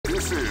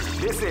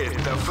This is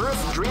the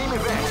first dream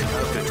event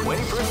of the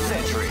 21st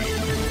century.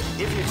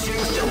 If you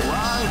choose the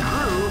wrong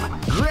groove,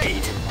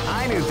 great!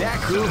 I knew that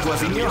groove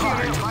was in your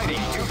heart. Fighting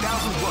 2001.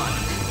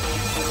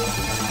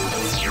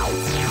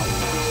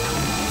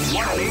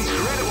 What an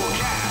incredible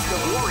cast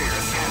of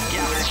warriors has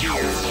gathered here.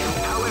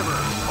 However,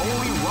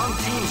 only one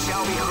team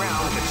shall be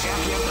crowned the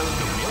champion of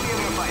the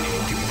Millionaire Fighting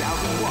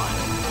 2001.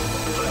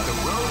 But the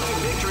road to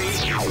victory is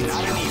not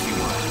an easy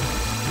one.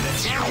 The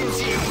champion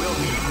team will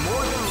need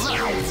more than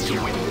luck to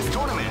win this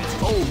tournament.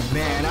 Oh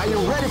man, are you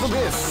ready for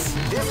this?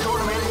 This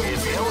tournament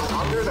is held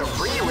under the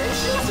free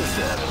ratio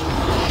system.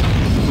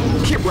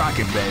 Keep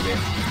rocking, baby.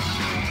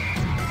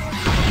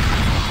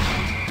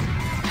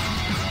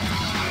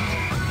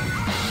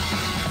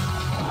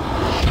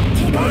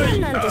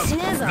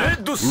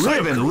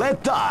 Live and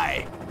let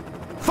die.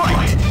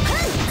 Fight!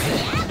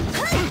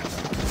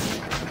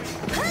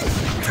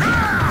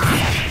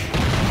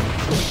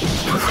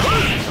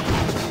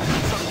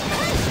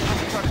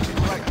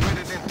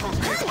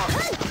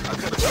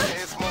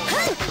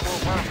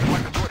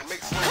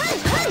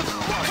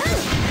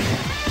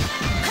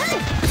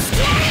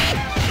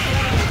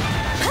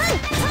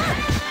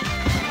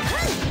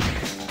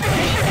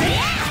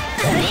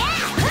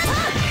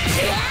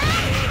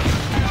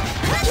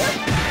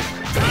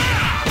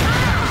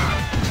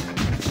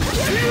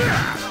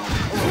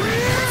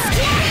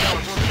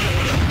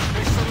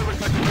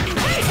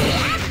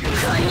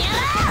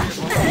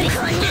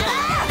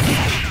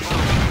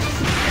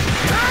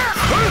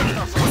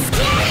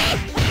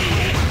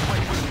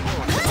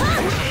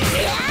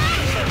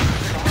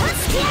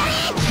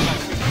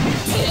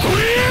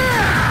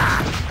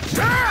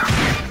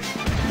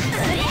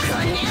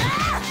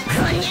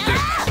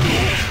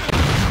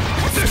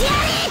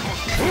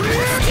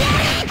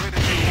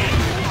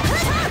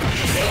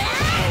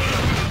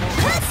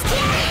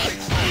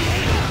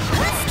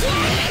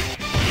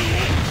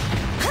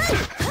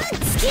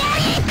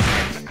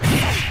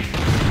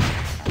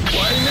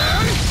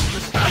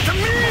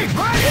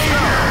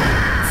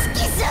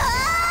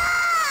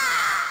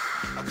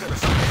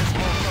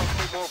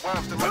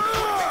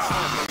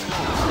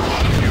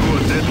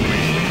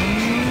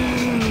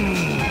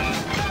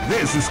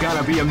 This is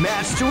gonna be a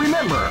match to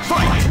remember.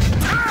 Fight!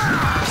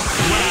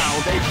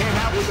 Wow, they came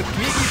out with a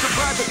sneaky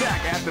surprise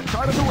attack at the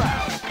start of the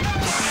round.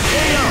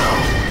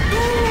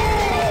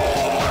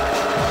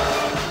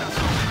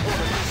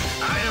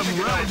 I am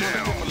right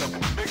now.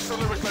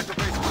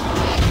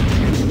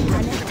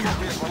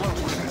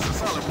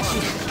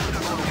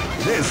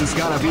 This is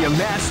gonna be a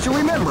match to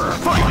remember.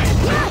 Fight!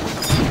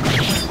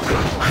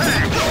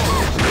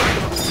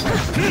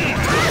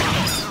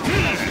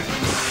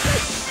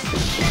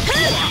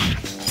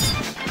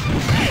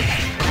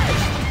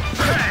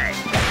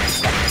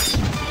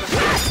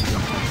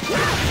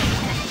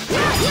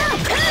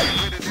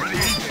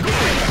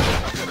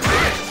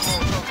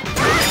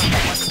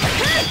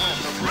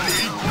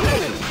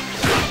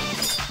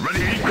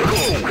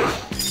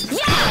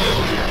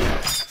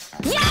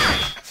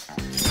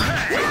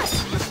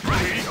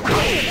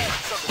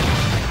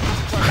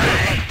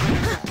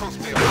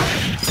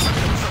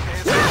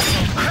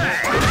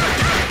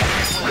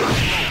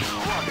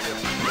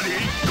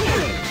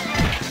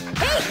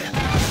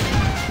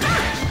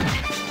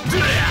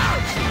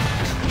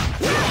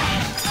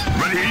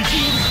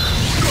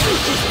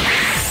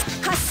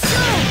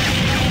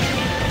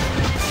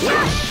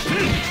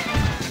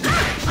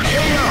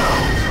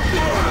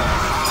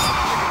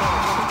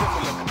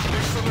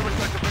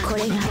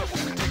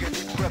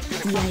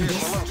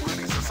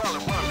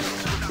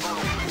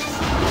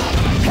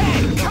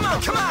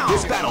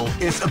 This battle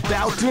is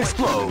about to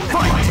explode.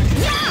 Fight!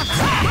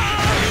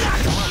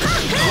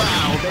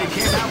 Wow, they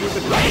came out with a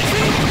great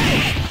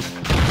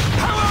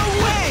power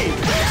wave!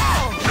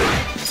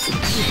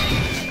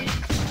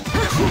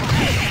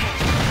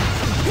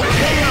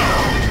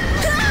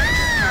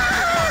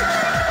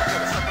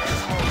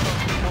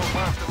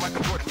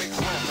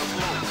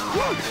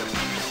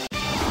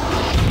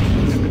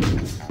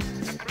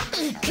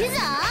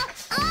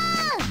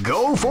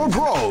 Go for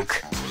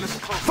broke!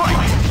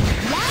 Fight!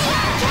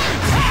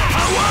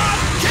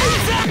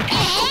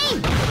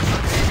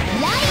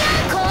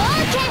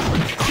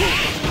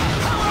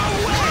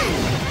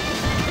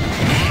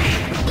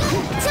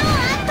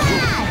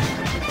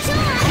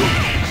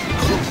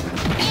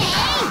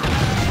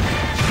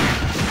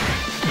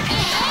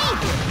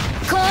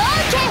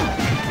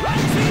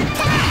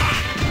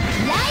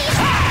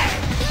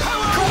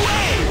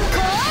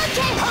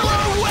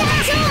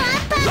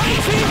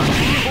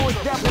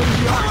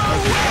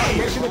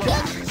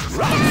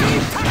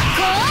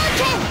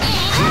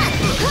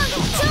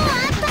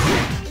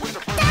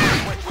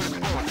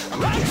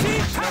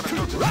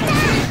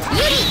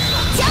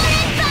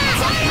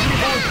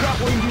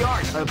 The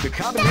art of the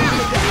combination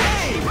of the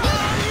wave!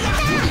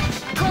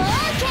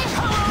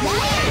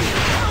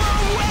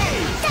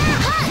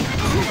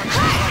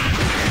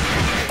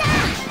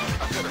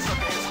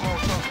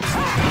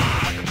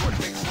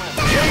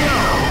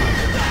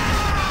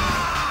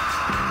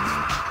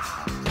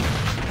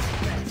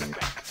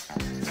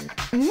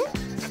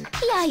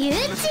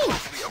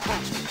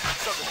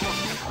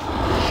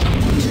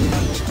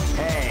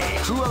 Hey,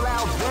 who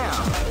allowed them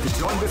to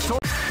join this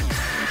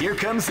tournament? Here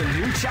comes a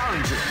new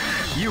challenger.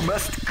 You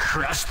must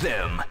crush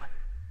them.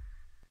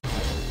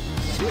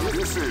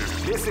 This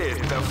is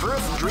the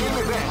first dream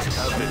event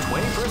of the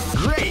 21st.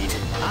 Great!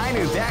 I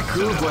knew that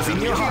groove was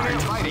in your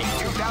heart. Fighting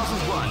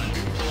 2001.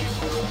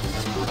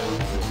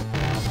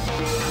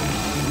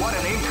 What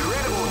an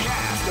incredible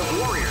cast of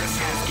warriors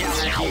has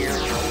gathered here.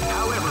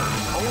 However,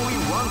 only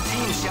one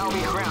team shall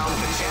be crowned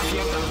the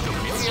champion of the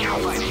Millionaire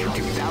Fighting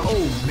 2000.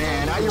 Oh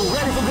man, are you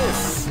ready for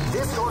this?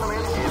 This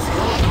tournament is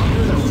held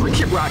under the free.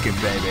 Keep rocking,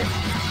 baby.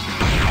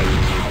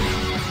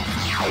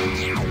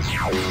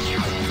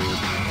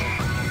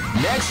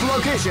 Next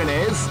location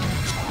is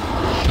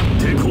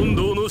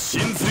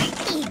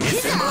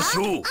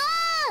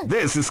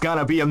This is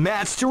gonna be a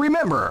match to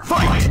remember.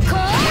 Fight!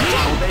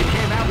 Now they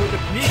came out with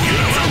a knee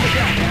on the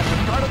deck at the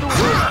start of the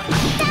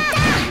round.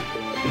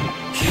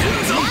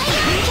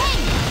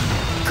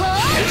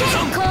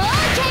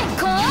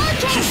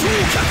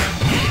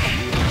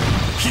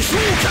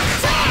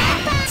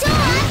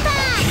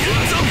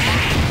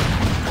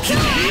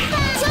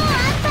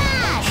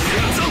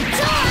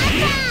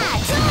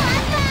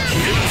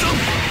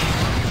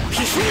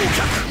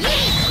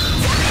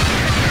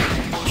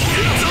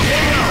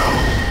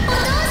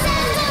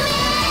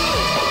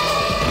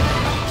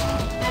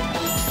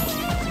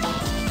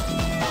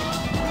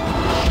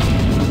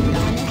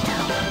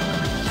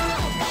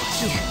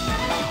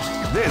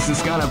 This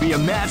is gonna be a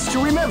match to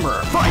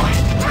remember.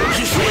 Fight!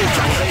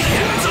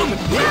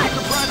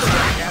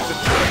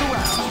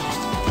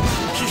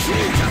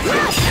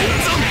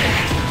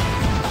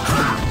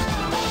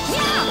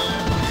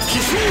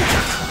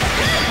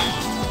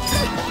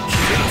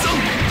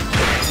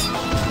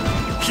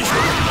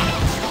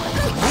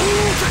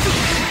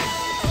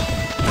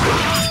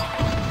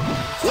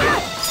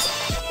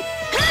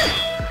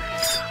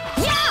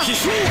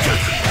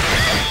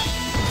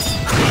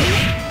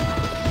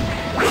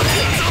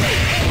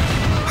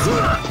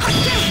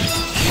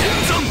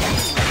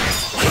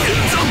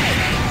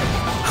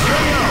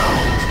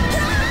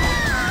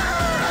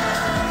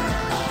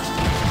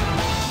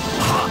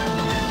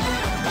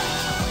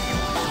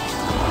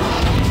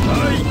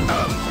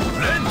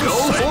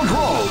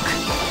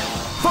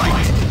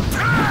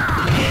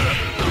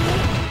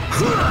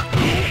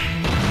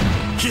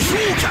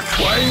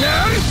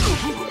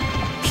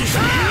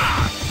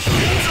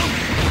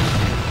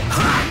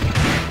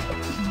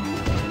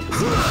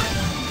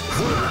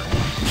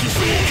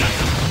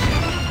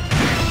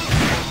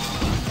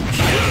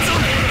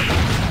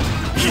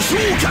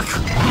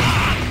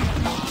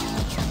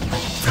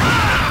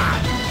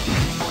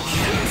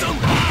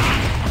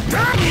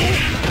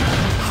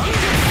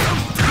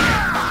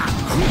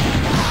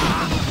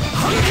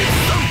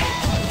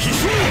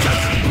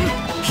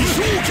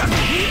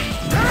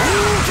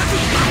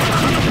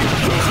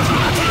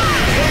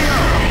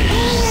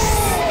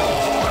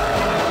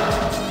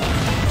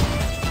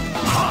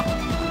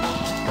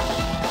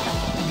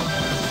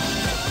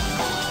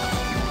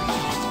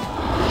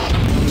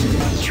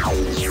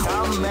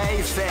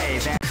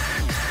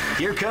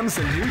 Here comes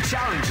a new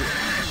challenger.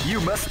 You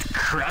must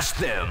crush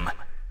them.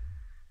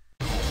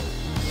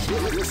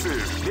 This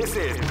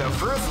is the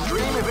first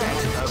dream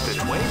event of the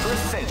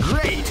 21st century.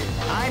 Great!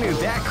 I knew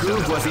that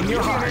groove was in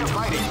your heart.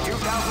 Fighting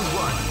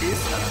 2001 is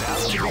about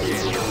to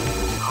begin.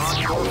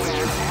 Hardcore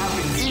fans have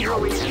been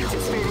eagerly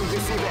anticipating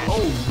this event.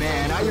 Oh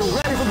man, are you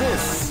ready for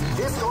this?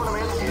 This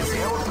tournament is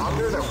held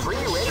under the free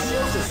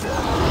ratio system.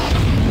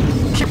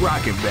 Keep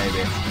rocking,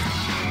 baby.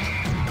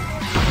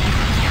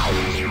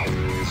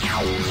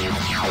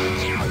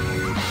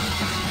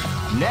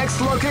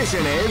 Next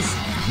location is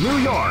New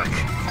York.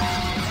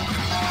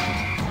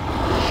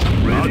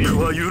 Ready?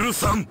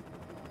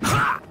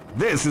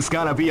 This is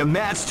gonna be a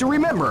match to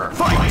remember.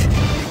 Fight!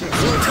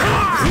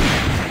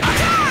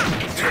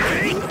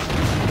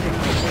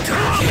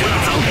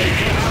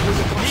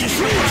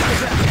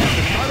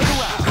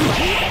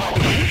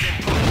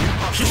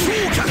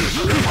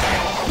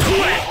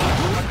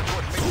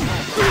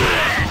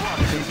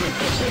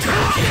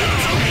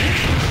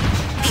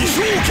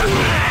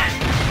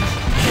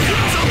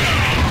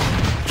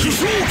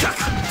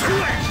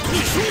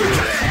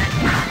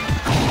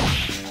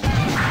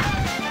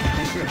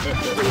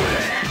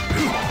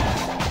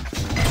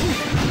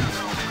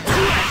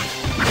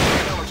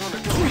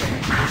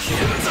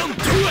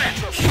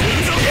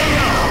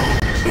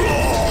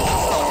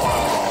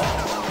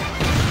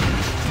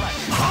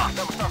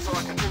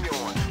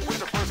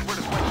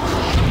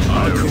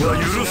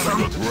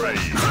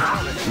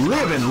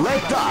 Live and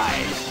let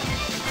die.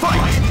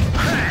 Fight!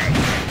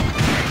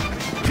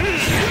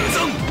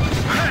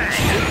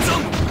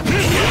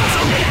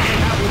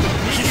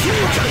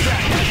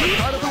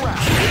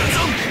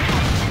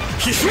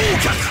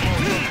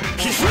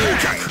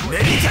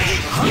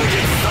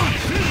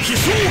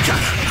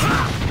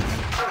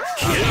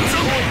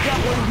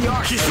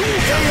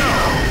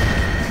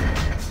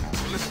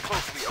 Listen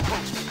closely,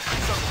 approach me.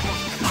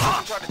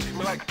 Try to treat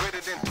me like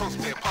greater than toast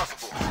me if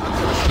possible.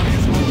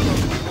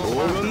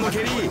 金の蹴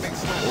り拝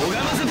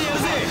ませてやる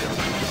ぜ。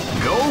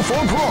 Go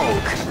for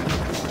broke!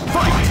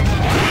 Fight!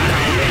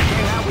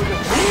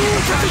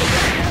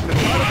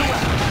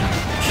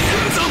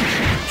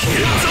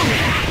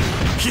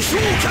 飛翔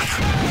脚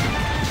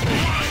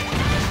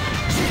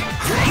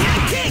ダイヤ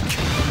キック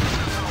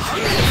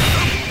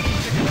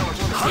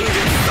半月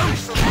山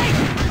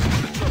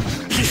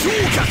飛翔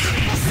脚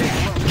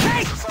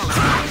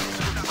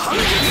半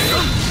月山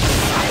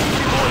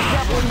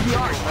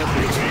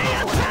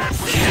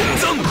剣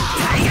山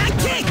ダイヤ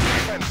キック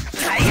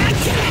ダイヤキ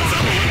ック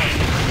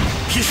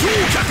飛翔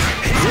脚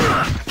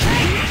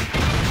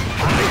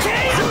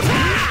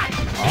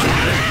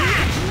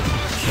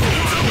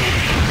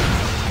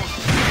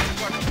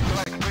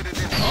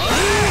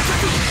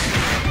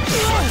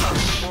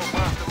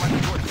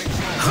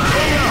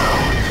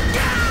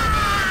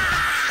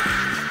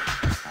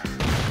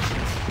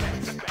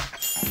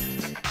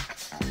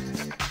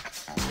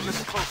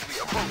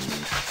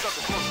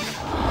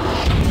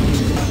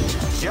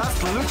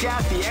Just look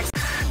at the X.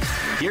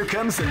 Here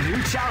comes a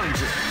new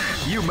challenger.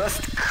 You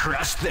must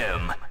crush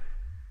them.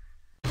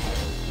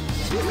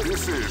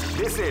 This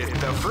is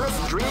the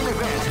first dream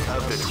event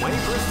of the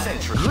 21st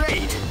century.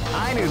 Great!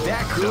 I knew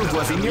that groove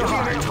was in your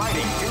heart.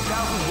 Fighting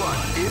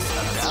 2001 is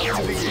about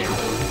to begin.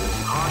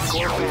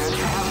 Hardcore fans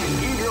have been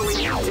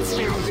eagerly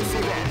anticipating this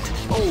event.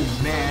 Oh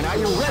man, are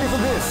you ready for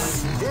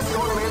this? This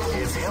tournament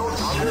is held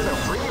under the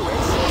free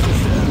ratio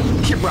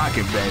system. Keep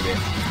rocking, baby.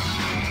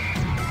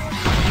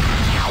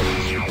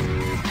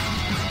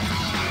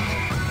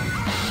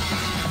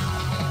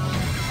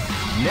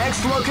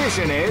 Next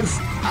location is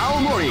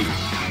Aomori.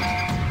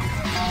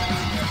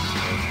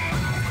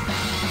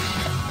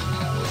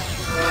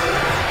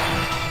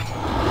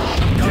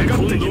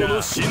 今度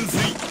の真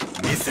髄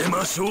見せ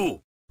ましょ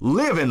う。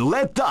 Live and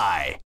let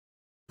die.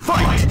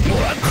 Fight!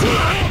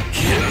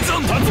 剣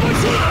山竜巻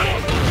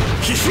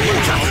飛翔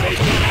脚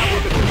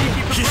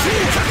飛翔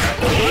脚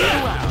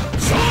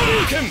昇竜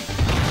拳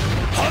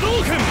波動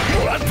拳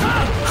もらった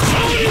昇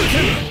竜拳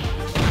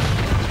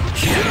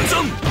剣山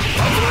竜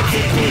巻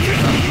竜巻剣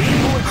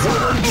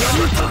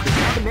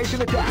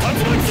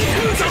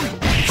山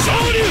昇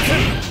竜拳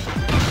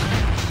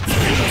剣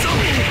山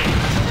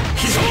飛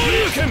昇竜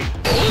拳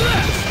オー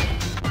ラ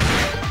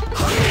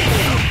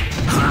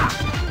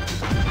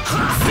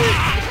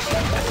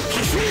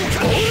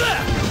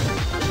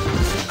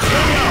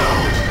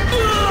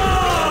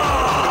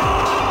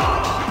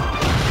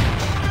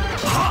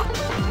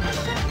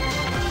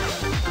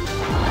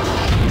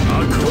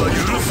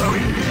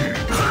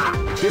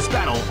This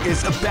battle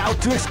is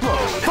about to explode.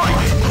 Fight!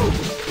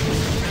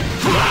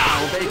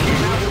 Wow, they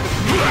came out with a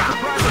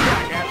surprise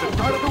attack at the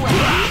start of the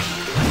round.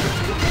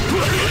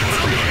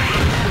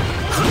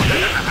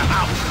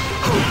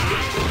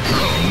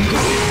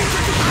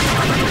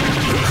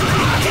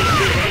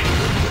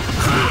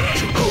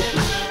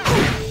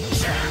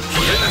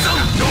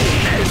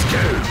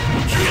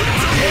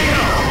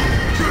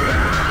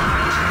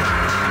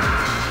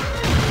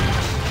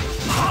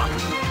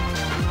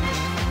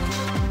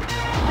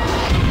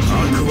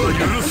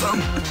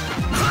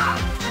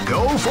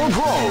 Go for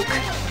broke!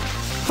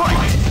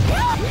 Fight!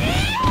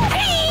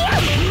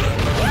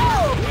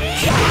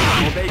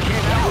 They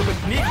came out with a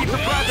sneaky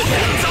surprise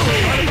attack.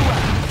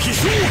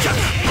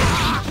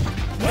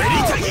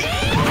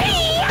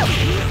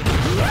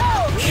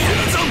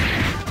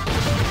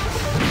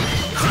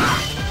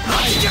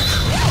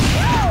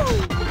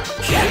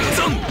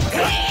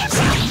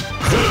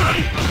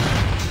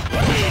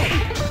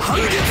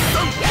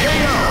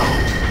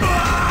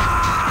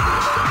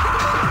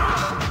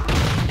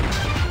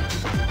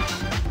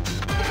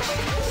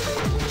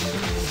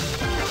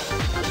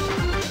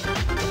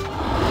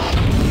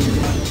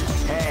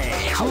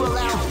 Who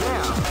allowed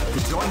them to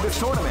join this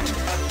tournament?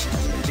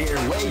 They're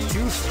way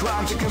too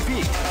strong to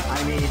compete.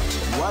 I mean,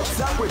 what's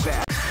up with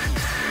that?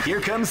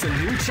 Here comes a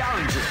new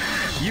challenger.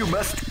 You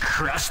must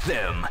crush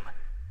them.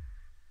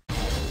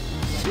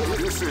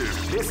 This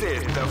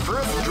is the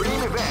first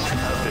dream event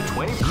of the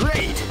 20.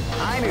 Great!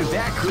 I knew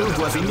that groove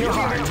was in your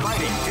heart.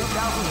 Fighting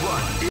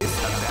 2001 is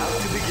about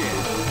to begin.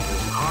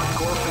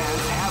 Hardcore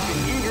fans have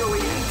been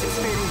eagerly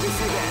anticipating this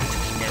event,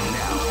 and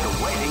now the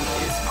waiting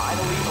is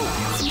finally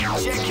over.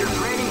 Check your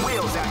training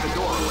wheels at the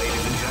door,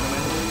 ladies and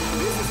gentlemen.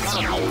 This is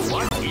gonna be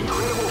one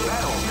incredible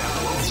battle that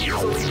won't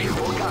easily be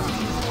forgotten.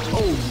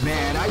 Oh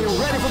man, are you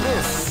ready for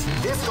this?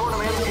 This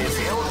tournament is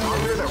held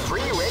under the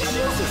free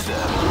ratio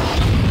system.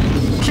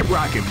 Keep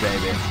rocking,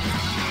 baby.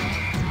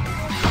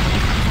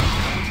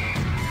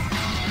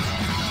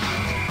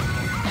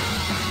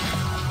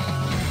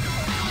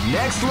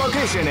 Next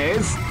location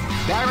is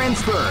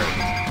Barentsburg.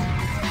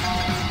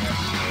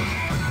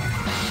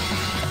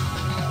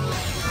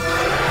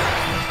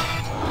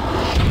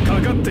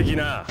 かかってき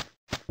な。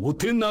お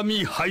手並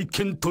み拝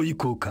見とい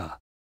こうか。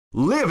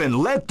 Live and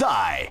let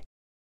die.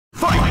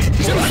 Fight!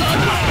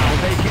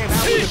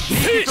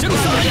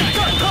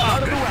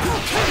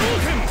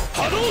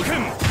 波動拳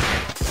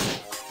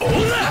オ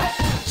ーラ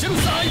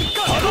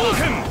波動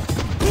拳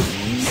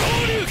昇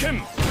竜拳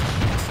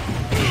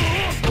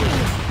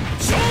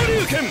昇竜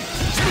拳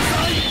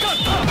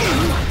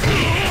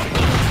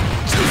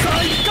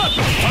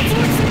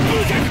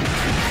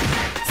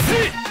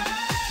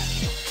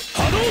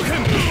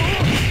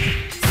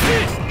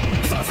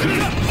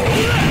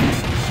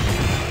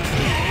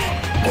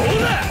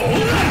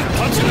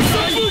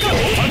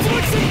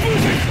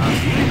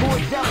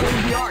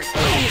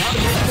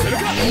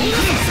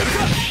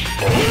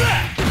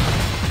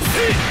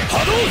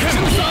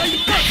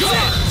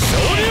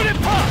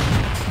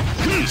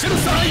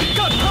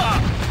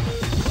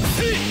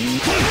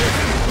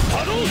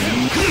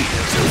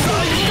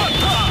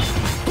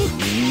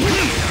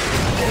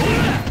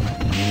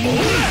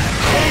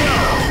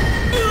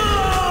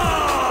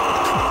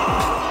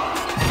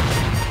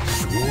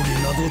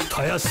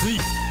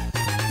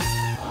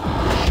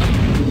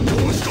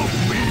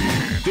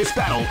This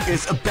battle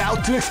is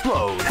about to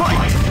explode.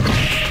 Fight!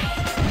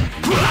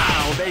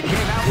 Wow, they came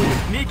out with a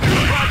sneaky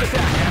surprise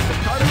attack at the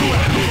start of the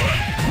round.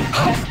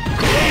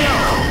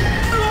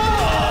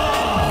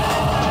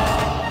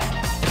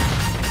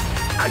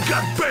 I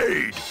got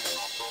paid!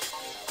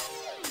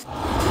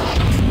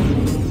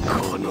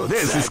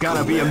 This is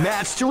gonna be a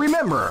match to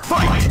remember.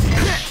 Fight!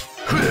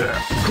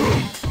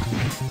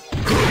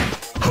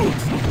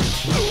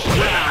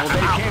 Wow, they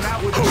came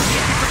out with a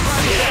sneaky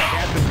surprise attack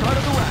at the start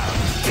of the round.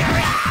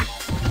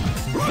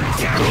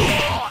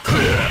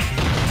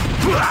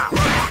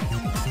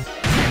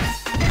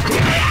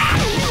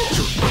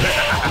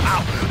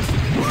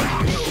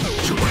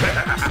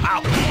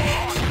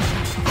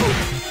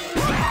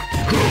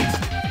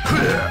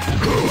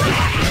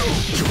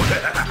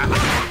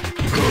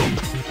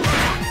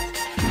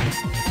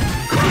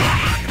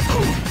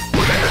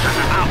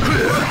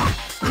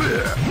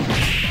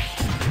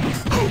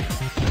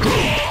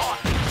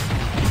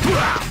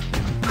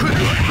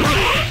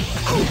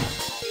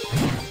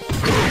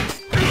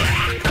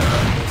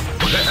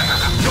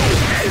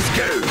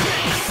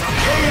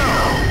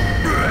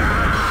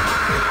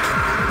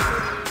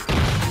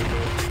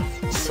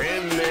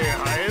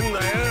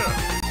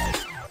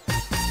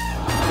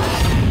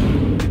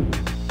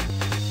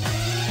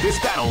 This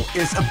battle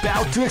is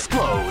about to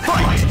explode.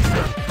 Fight!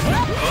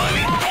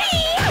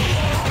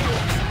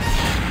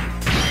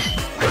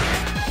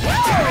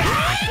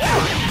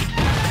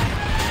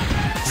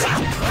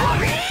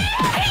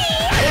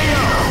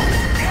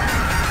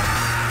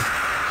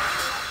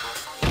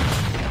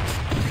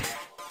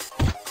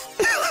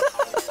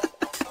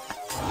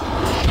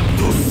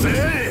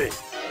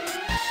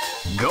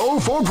 Go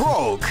for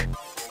broke.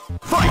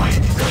 Fight!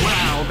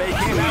 Wow, they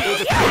came out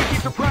with a sneaky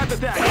surprise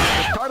attack at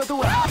the start of the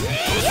round.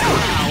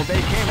 Wow,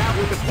 they came out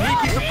with a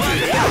sneaky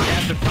surprise attack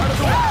at the start of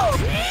the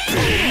round.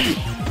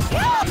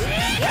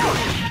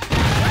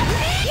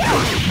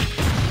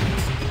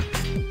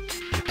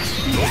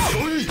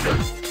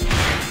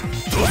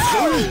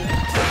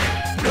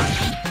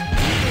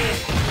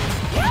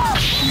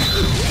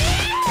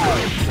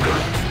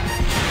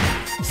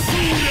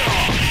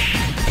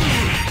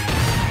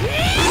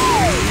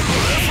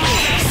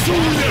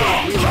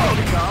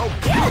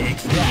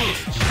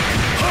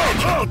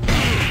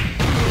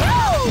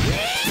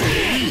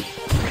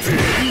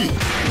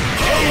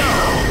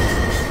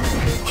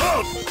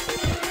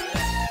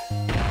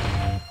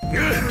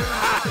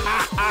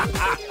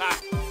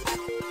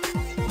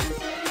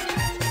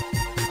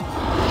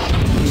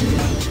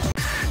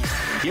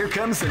 Here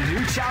comes a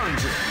new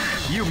challenger.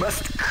 You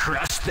must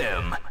crush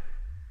them.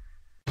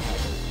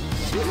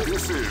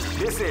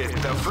 This is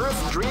the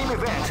first dream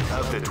event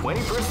of the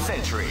 21st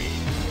century.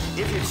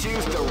 If you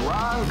choose the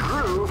wrong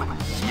groove,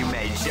 you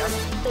may just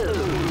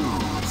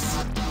lose.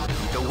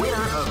 The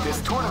winner of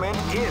this tournament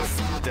is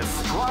the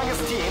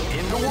strongest team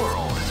in the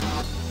world.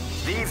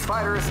 These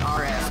fighters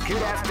are as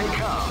good as they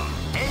come.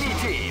 Any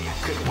team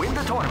could win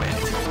the tournament.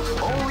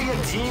 Only a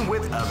team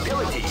with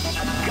ability,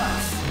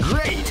 guts.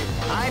 Great!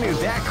 I knew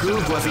that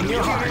groove was in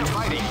your heart.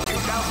 Fighting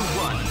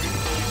 2001.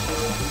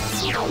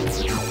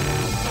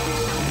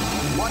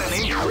 What an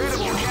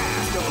incredible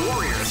cast of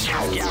warriors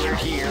has gathered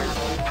here.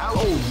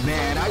 Oh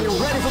man, are you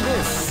ready for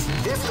this?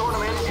 This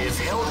tournament is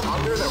held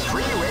under the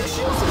free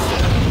ratio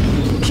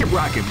system. Keep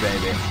rocking,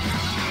 baby.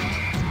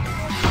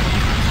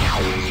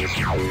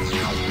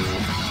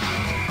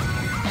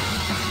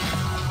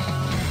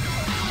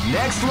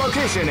 Next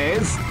location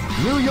is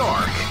New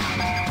York.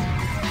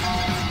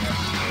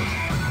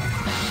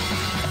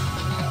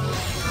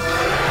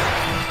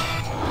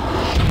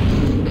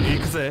 行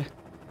くぜ。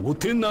お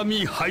手並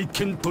み拝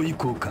見とい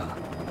こうか。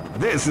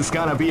This is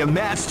gonna be a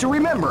match to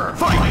remember.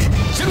 Fight!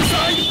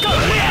 Suicide cut!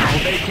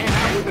 They came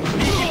out with a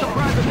sneaky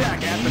surprise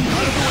attack at the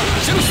start of the round.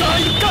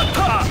 Suicide cut!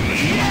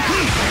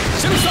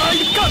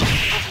 Suicide cut!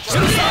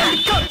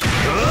 Suicide cut! Suicide cut!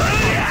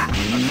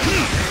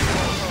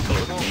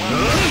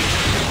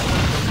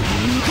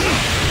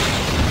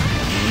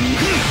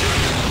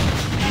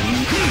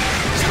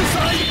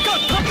 Suicide cut!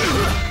 Suicide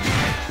cut!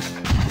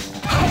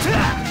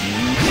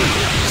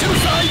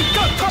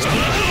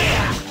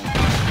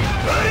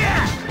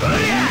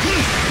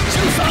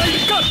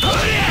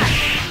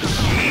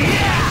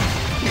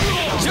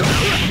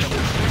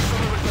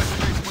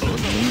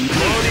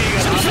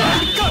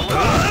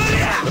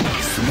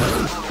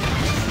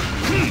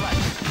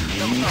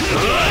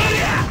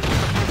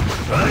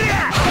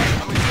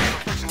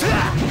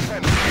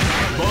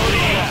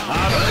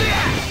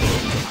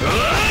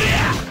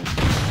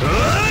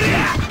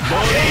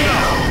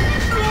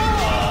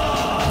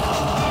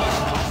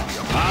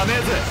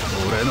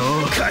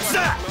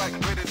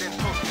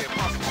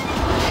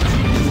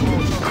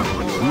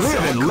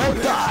 Live and let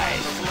die.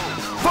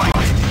 Fight!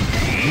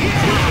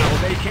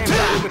 They came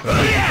out ボディ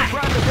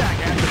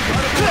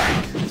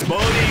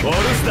ボル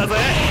スだぜ。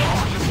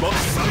ボク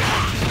サー。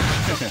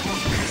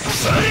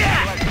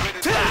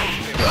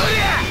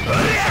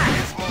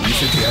見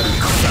せてやる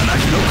草薙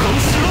の拳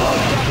を。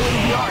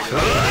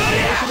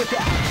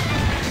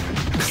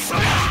草薙。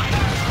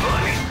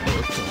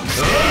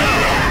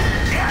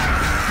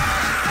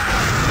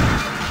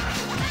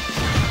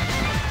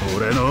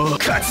俺の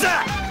勝ち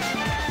だ。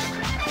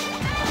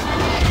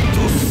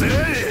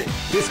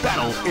This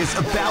battle is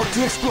about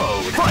to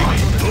explode. Fight!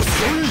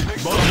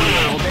 Both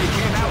now they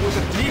came out with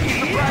a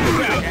knee in the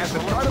back at the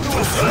start of the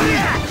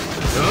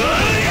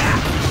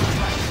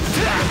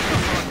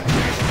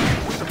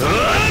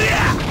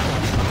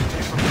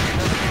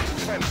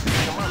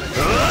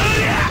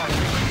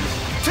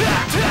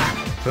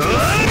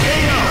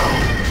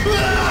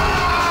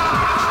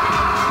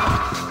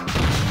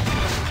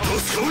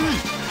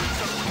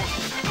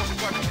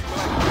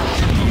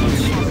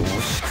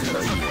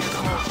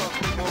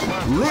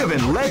Live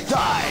and let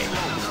die.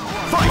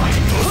 Fight!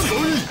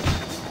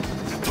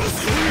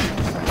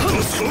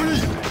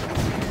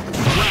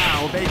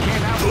 Wow, they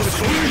came out with a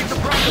sweep the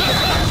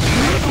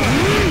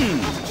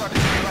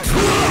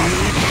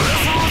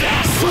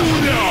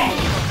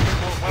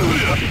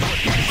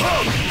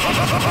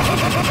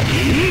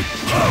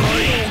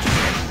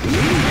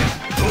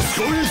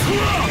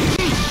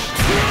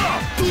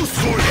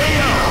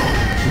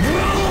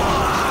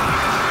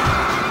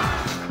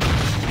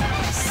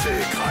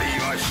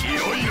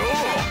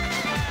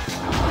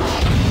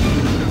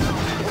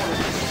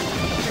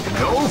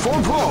Go for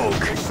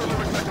broke!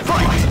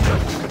 Fight!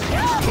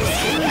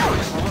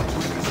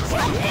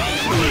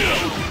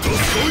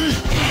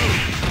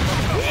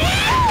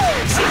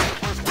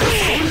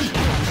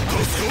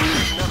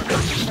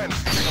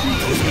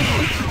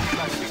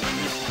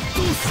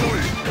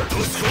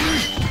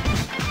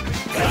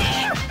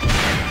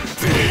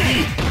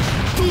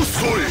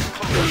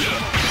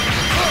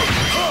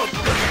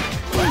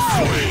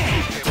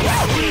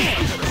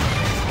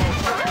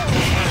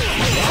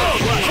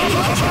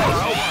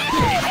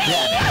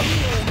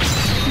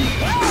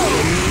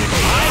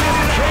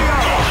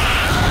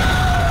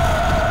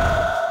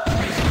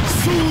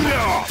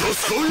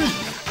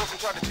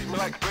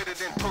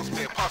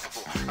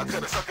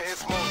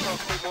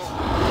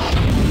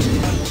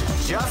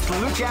 Just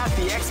look at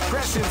the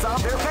expressions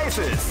on their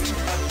faces.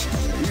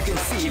 You can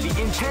see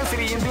the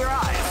intensity in their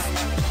eyes.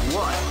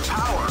 What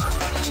power!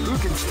 Who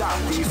can stop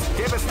these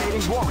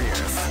devastating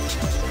warriors?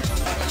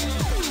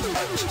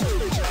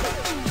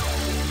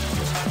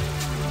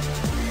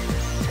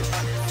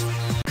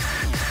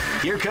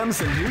 Here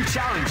comes a new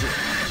challenger.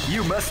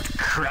 You must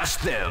crush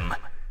them.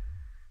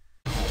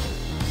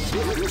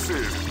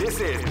 This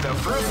is the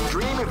first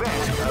dream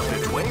event of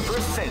the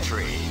 21st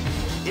century.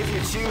 If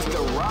you choose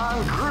the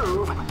wrong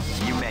groove,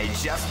 you may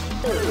just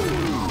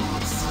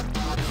lose.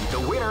 The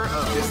winner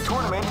of this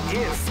tournament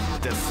is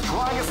the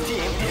strongest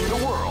team in the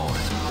world.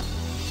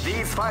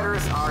 These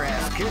fighters are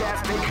as good as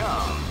they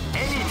come.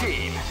 Any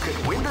team could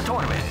win the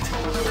tournament.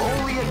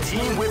 Only a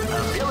team with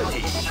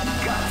ability,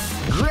 guts.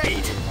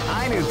 Great!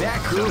 I knew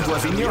that groove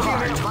was in your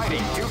heart.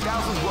 Fighting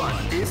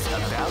 2001 is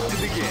about to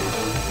begin.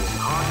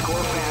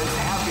 Hardcore fans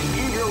have been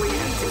eagerly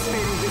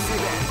anticipating this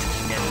event,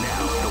 and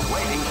now the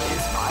waiting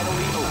is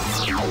finally over.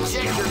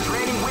 Check your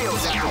training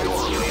wheels at the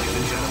door, ladies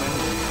and gentlemen.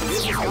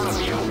 This is gonna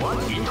be one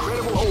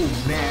incredible... Oh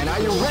man,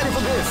 are you ready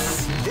for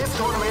this? This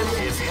tournament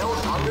is held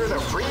under the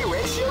free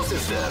ratio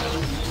system.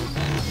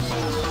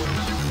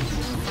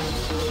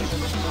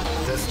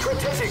 The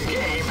strategic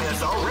game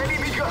has already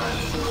begun.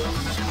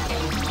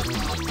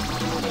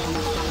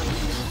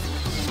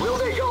 Will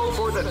they go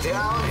for the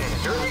down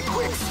and dirty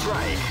quick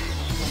strike?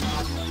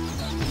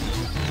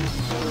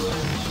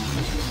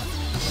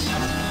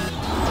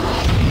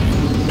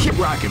 Keep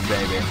rocking,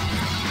 baby.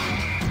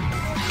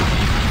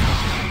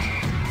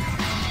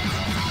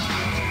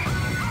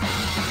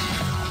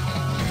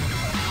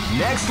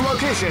 Next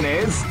location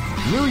is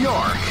New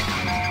York.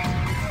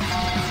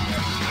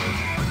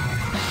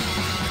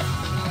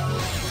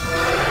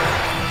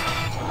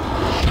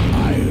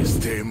 I'll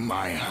stay in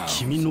my house.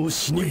 君の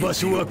死に場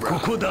所はこ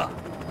こだ。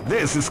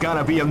This is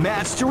gonna be a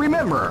match to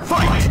remember.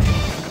 Fight!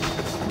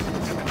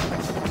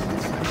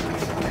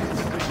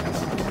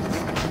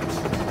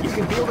 You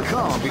can feel the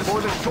calm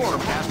before the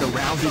storm as the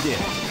round begins.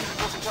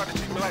 Try to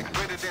treat me like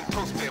greater than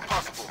supposed to be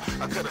impossible.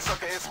 I cut a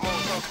sucker in small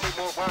chunks, make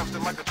more rhymes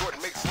than Michael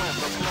Jordan makes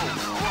slams. I'm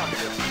slow. Rock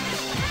this.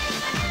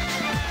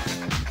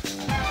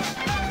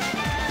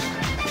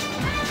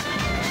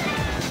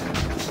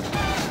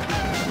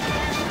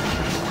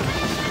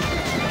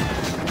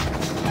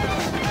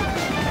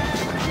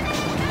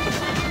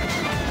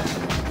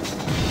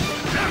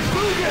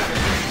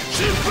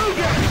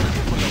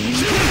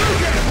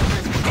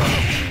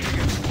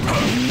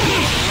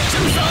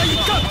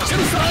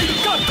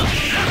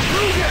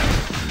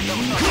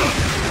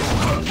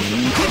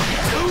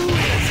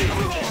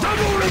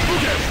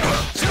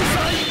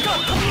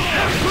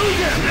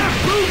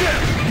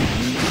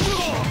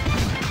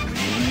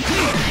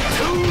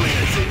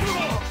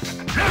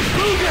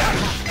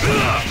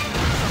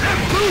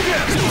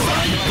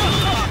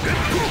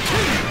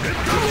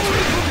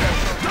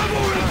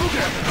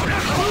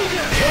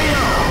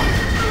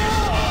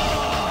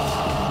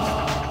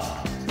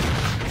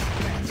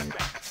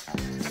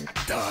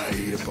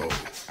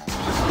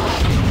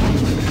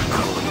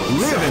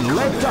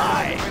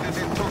 die!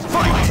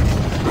 Fight!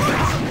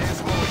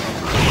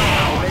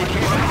 Wow, they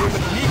came out with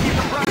a sneaky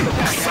surprise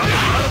attack at the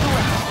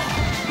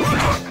start of the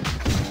round.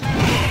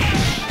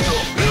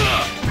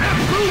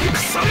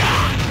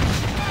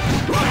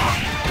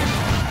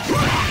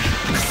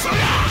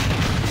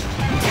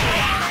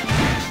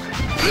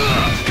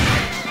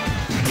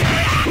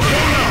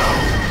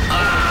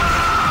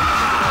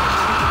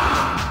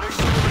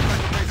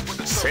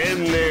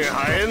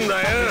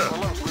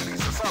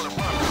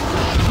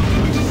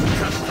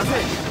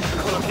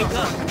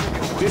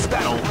 This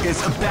battle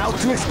is about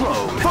to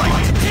explode. Fight!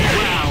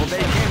 Wow, they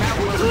came out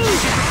with a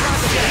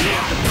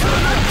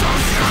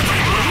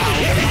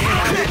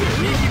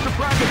sneaky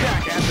surprise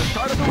attack at the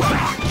start of the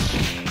round.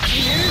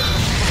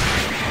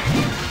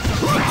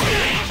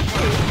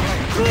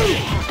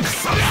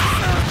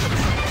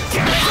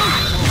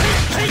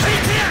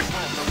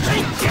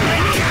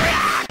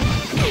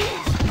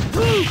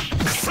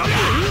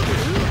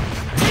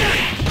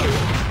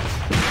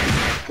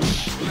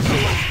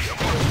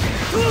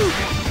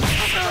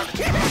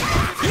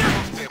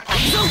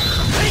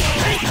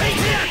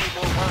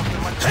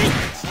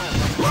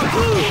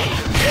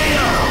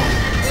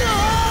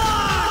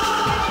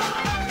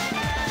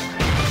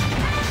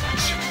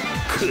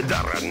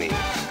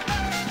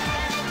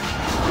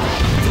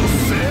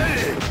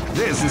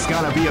 This is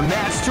gonna be a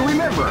match to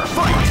remember.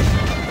 Fight!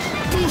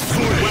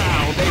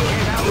 Wow, they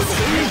came out with a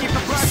sneaky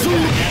surprise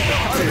attack at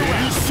the start of the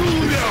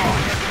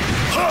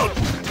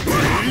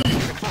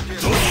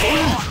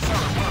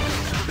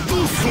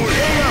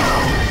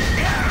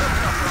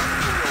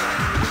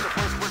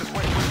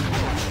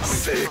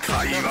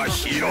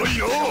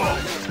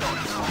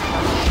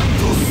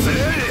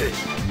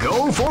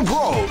Go for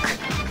broke.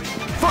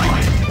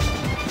 Fight!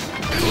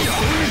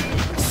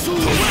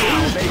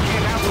 Wow, they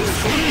came out with a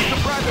sneaky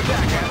surprise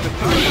attack at the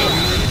start of the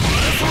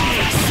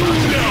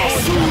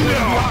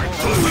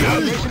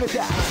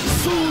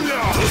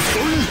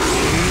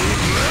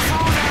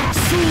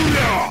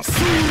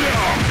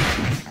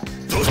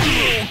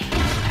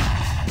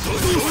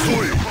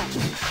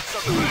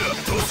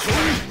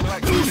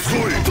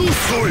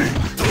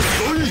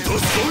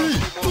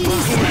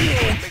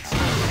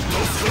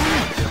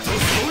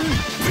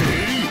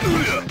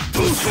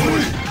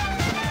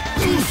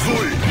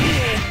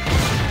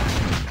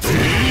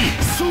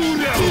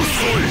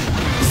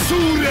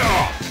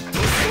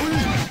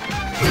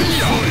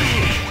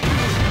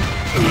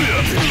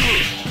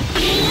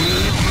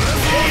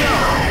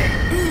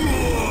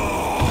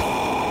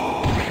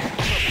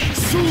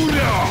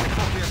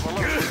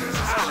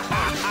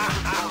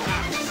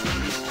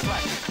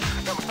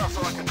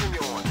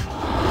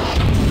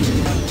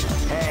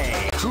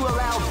Hey, who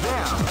allowed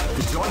them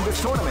to join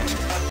this tournament?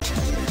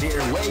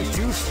 They're way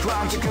too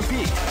strong to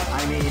compete.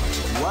 I mean,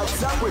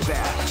 what's up with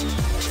that?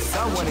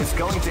 Someone is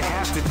going to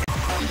have to...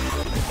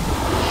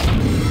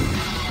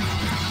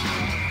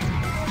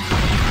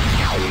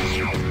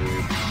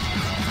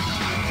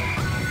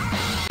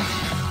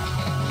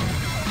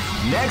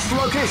 Next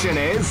location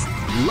is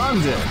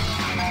London.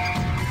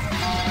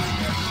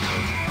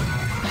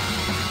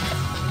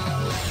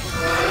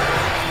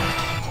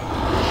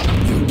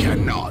 You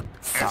cannot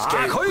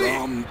escape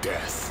from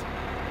death.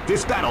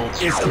 This battle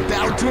is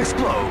about to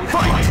explode.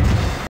 Fight!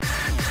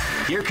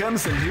 Here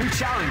comes a new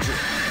challenger.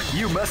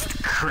 You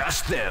must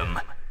crush them.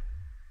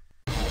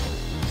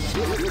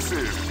 This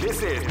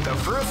is the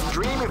first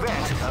dream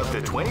event of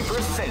the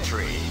 21st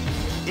century.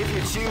 If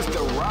you choose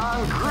the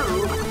wrong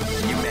groove,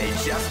 you may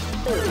just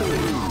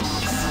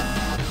lose.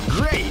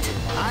 Great!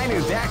 I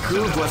knew that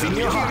groove was in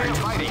your heart.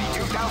 Fighting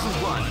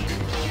 2001.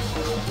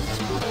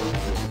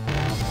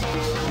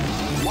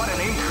 What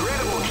an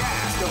incredible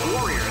cast of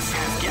warriors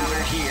has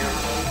gathered here.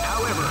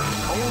 However,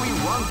 only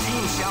one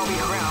team shall be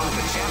crowned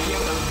the champion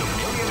of the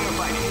Millionaire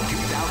Fighting in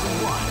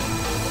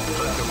 2001.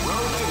 But the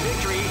road to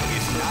victory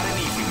is not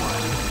an easy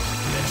one.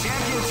 The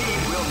champion team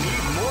will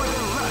need more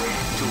than luck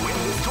to win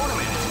this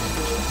tournament.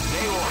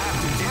 They will have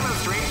to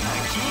demonstrate a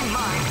keen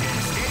mind and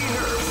steady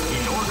nerves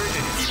in order to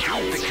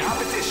defeat the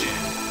competition.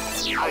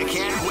 I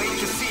can't wait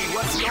to see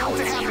what's going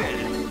to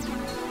happen.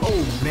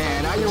 Oh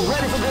man, are you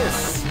ready for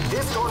this?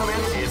 This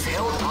tournament is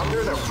held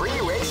under the free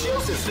ratio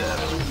system.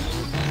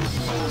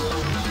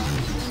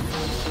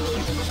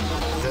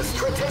 The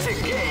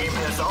strategic game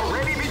has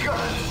already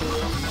begun.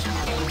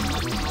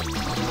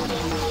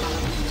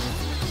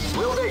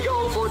 Will they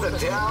go for the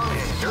down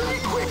and dirty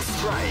quick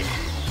strike?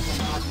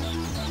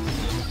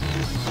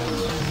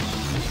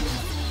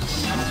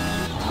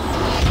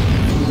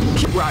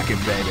 Keep rocking,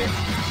 baby.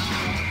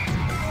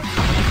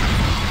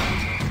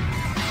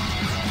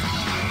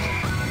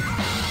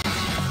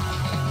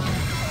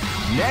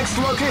 Next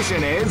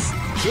location is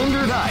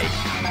Kinderdijk.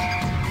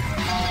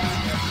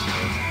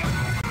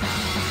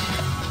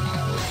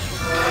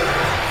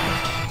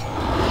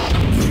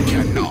 You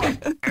cannot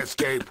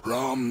escape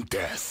from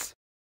death.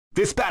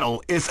 This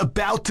battle is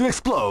about to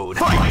explode.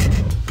 Fight!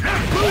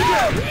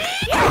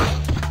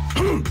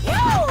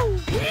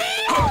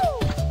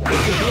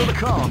 Feel the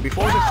calm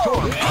before the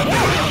storm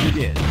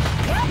begins.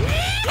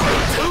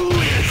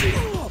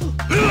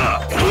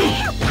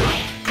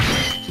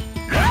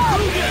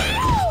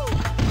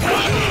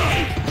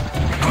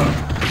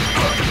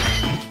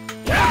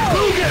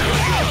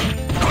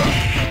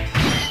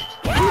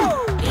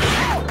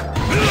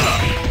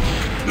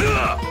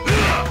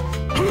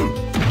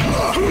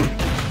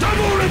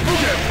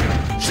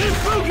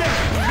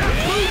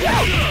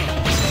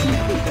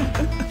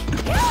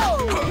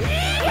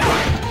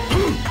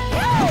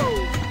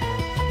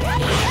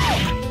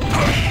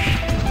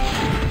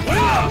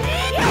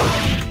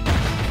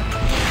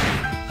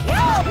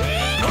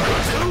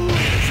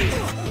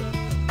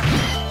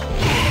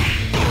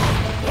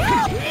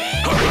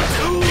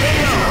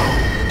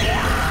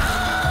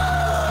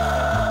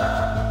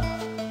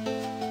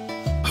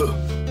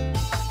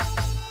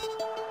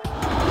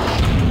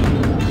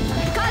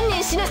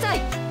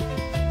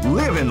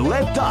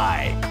 let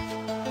die.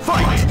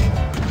 Fight!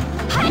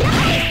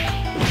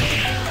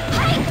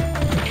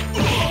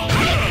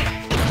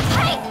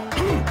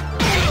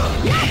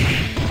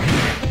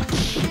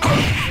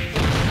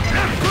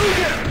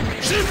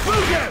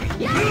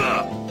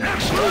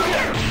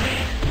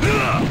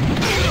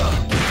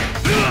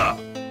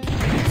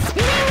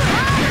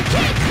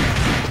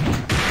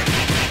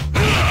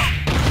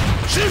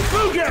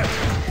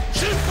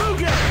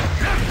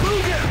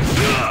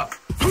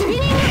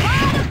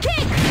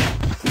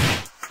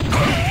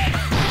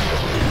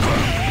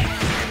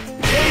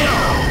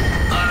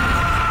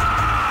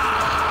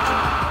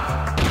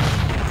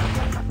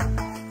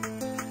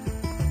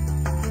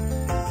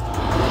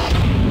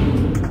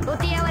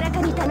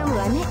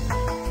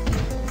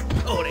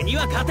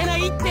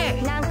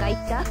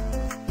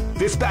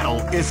 This battle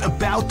is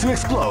about to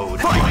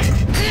explode. Fight!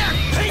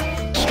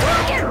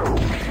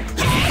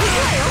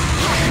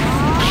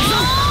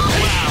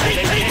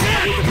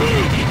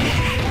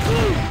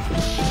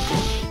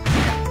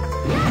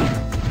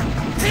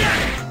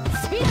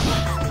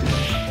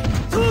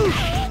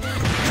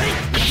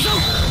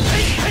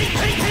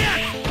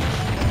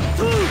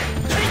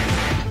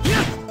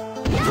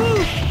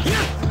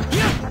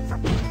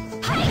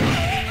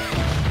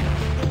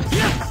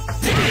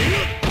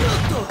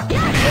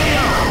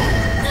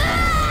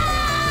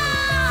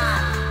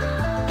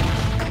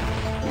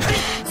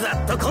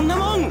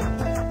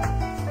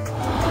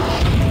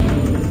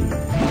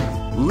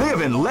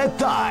 Live and let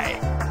die.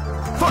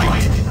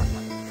 Fight!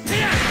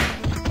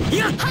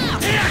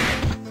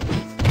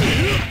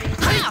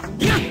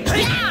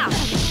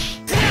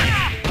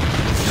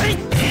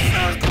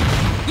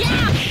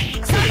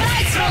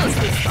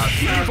 A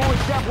beautiful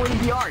example in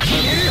the art of a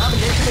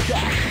combination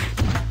attack.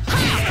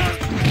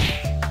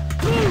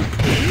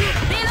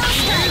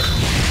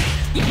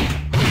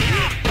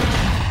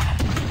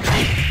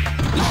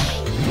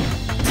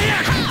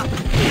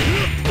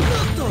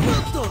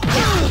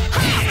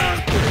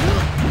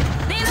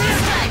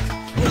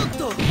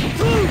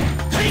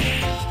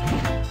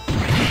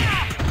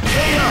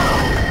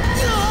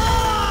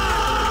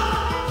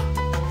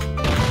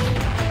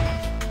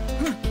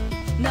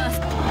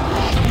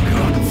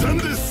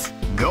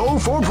 Go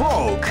for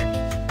broke.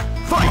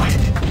 Fight!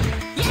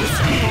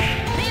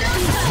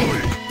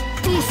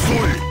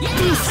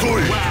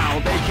 Wow,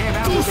 they came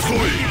out with a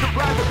sneaky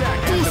surprise attack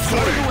at the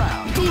start of the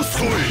round.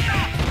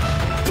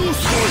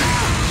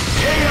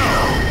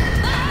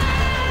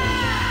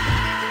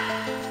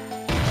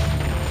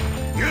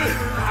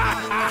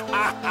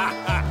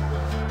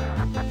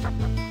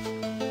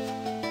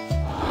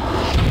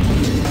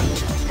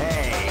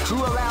 Hey, who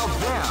allowed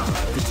them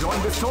to join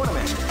this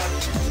tournament?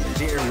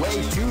 They're way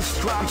too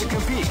strong to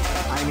compete.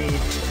 I mean,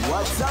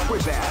 what's up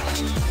with that?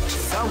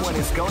 Someone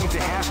is going to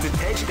have to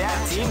take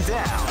that team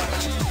down.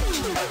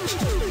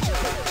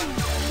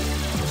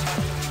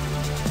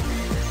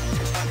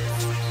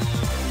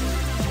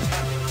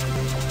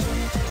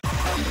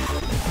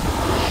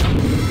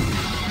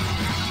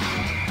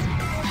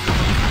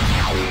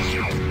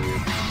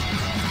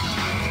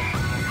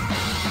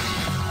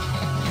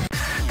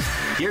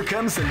 Here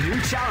comes a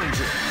new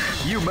challenger.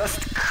 You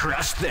must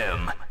crush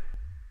them.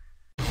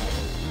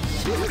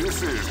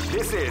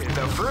 This is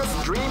the first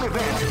dream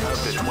event of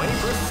the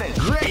 21st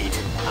century. Great!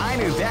 I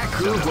knew that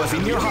groove was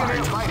in your heart.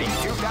 Fighting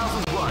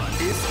 2001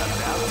 is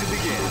about to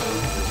begin.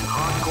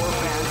 Hardcore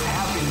fans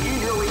have been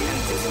eagerly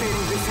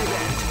anticipating this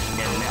event,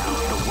 and now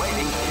the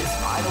waiting is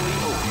finally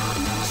over.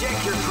 Check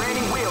your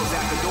training wheels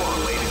at the door,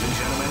 ladies and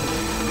gentlemen.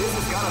 This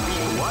is gonna be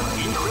one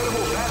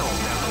incredible battle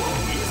that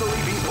won't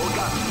easily be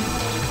forgotten.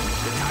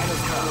 The time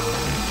has come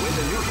when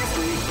the new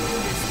history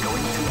is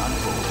going to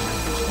unfold.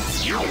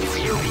 You can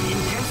feel the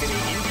intensity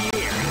in the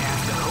air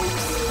as the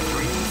hopes,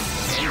 dreams,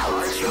 and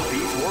hearts of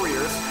these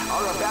warriors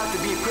are about to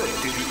be put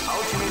to the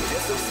ultimate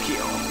test of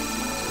skill.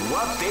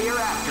 What they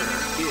are after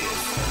is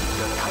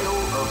the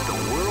title of the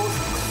world's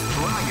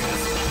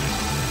strongest.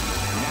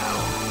 Now,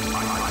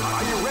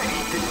 are you ready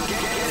to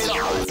get it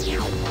on?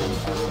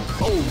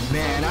 Oh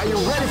man, are you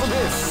ready for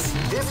this?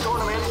 This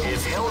tournament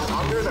is held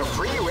under the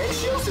free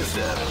ratio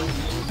system.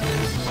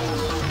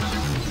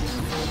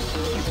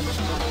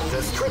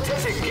 The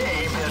strategic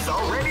game has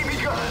already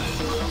begun.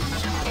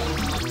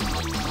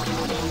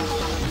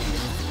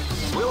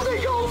 Will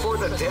they go for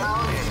the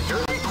down and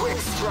dirty quick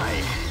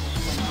strike?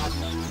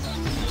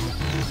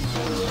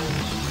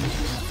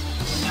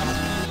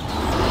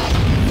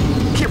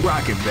 Keep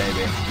rocking,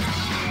 baby.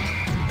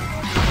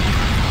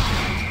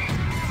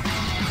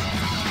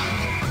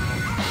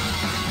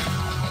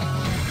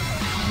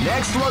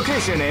 Next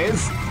location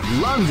is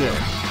London.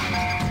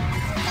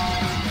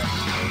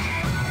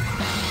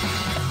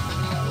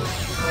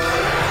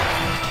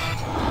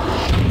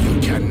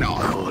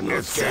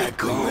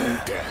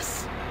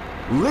 Death.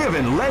 Live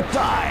and let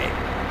die.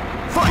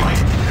 Fight!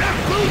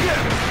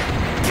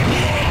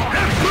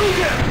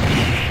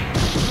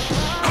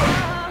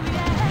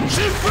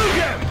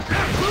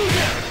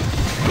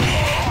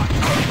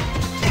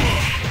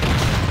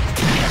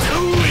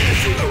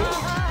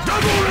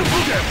 Double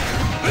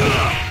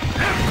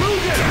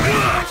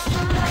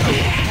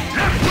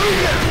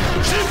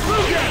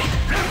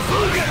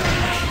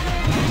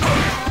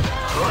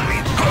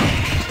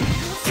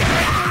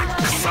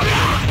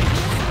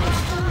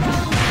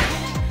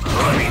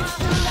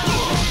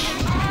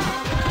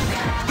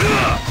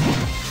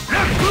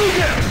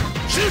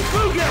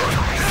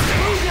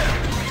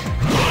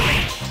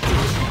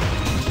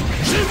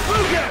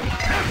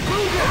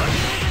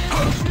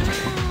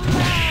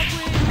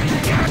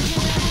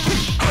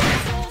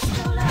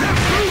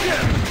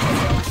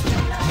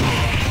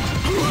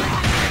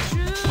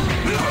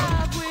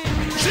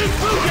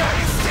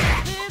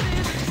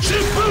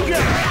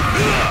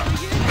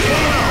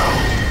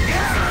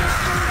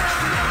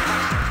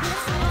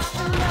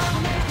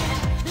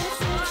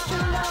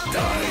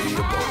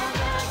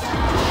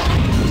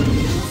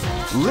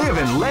Live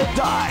and let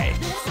die.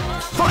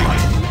 Fight!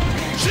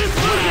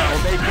 Now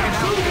they can't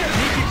out with a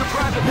sneaky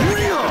surprise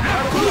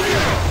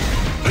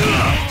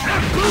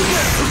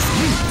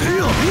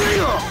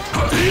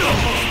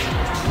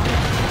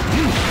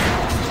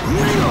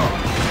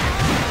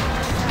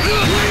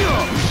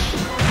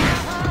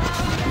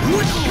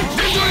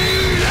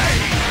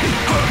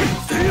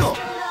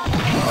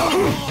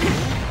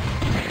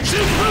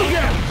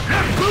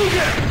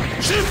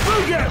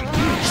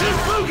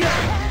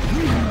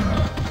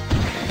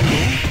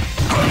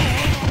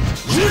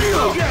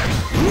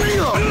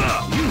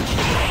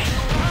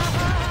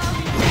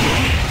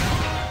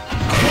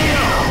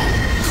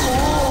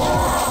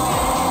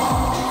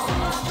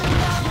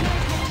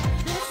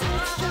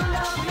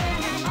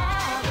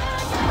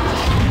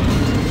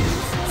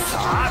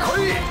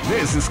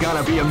This is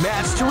gonna be a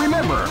match to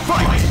remember.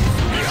 Fight!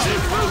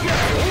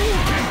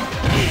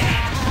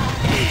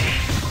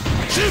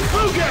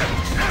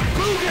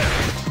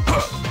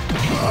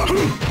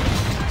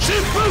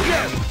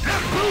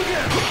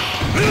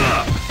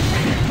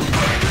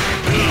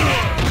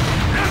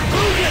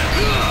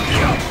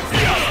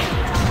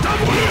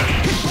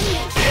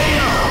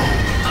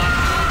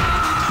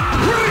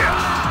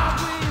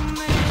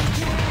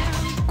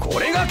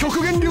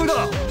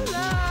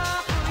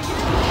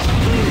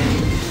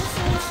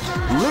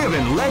 Live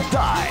and let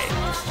die.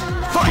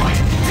 Fight!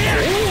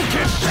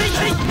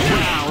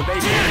 Wow, they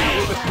did it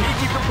with a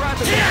sneaky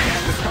surprise attack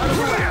at the start of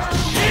the round.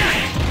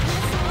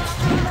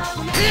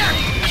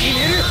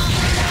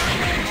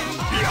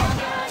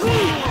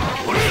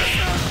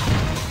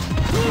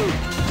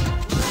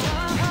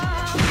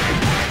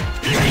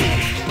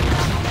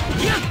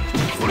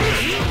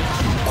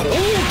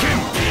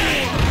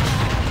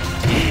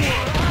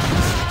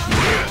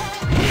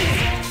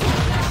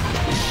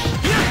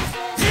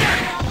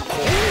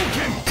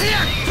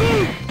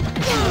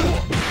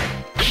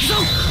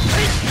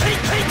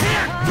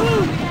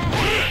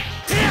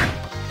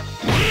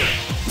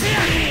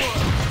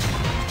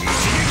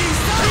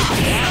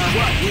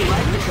 What you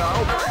like to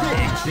call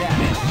big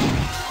damage.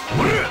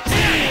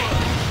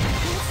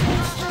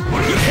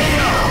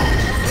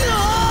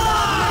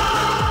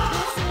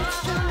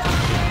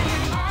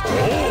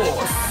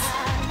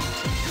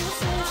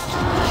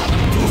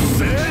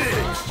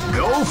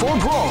 Go for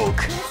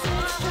broke.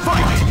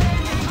 Fight!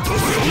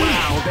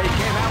 Wow, they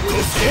came out with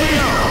a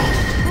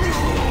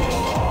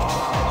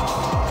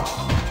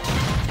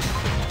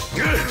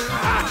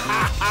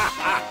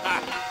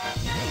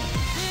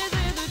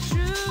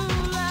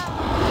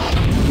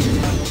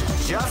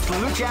Just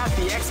look at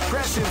the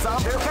expressions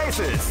on their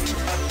faces.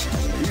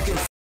 You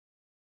can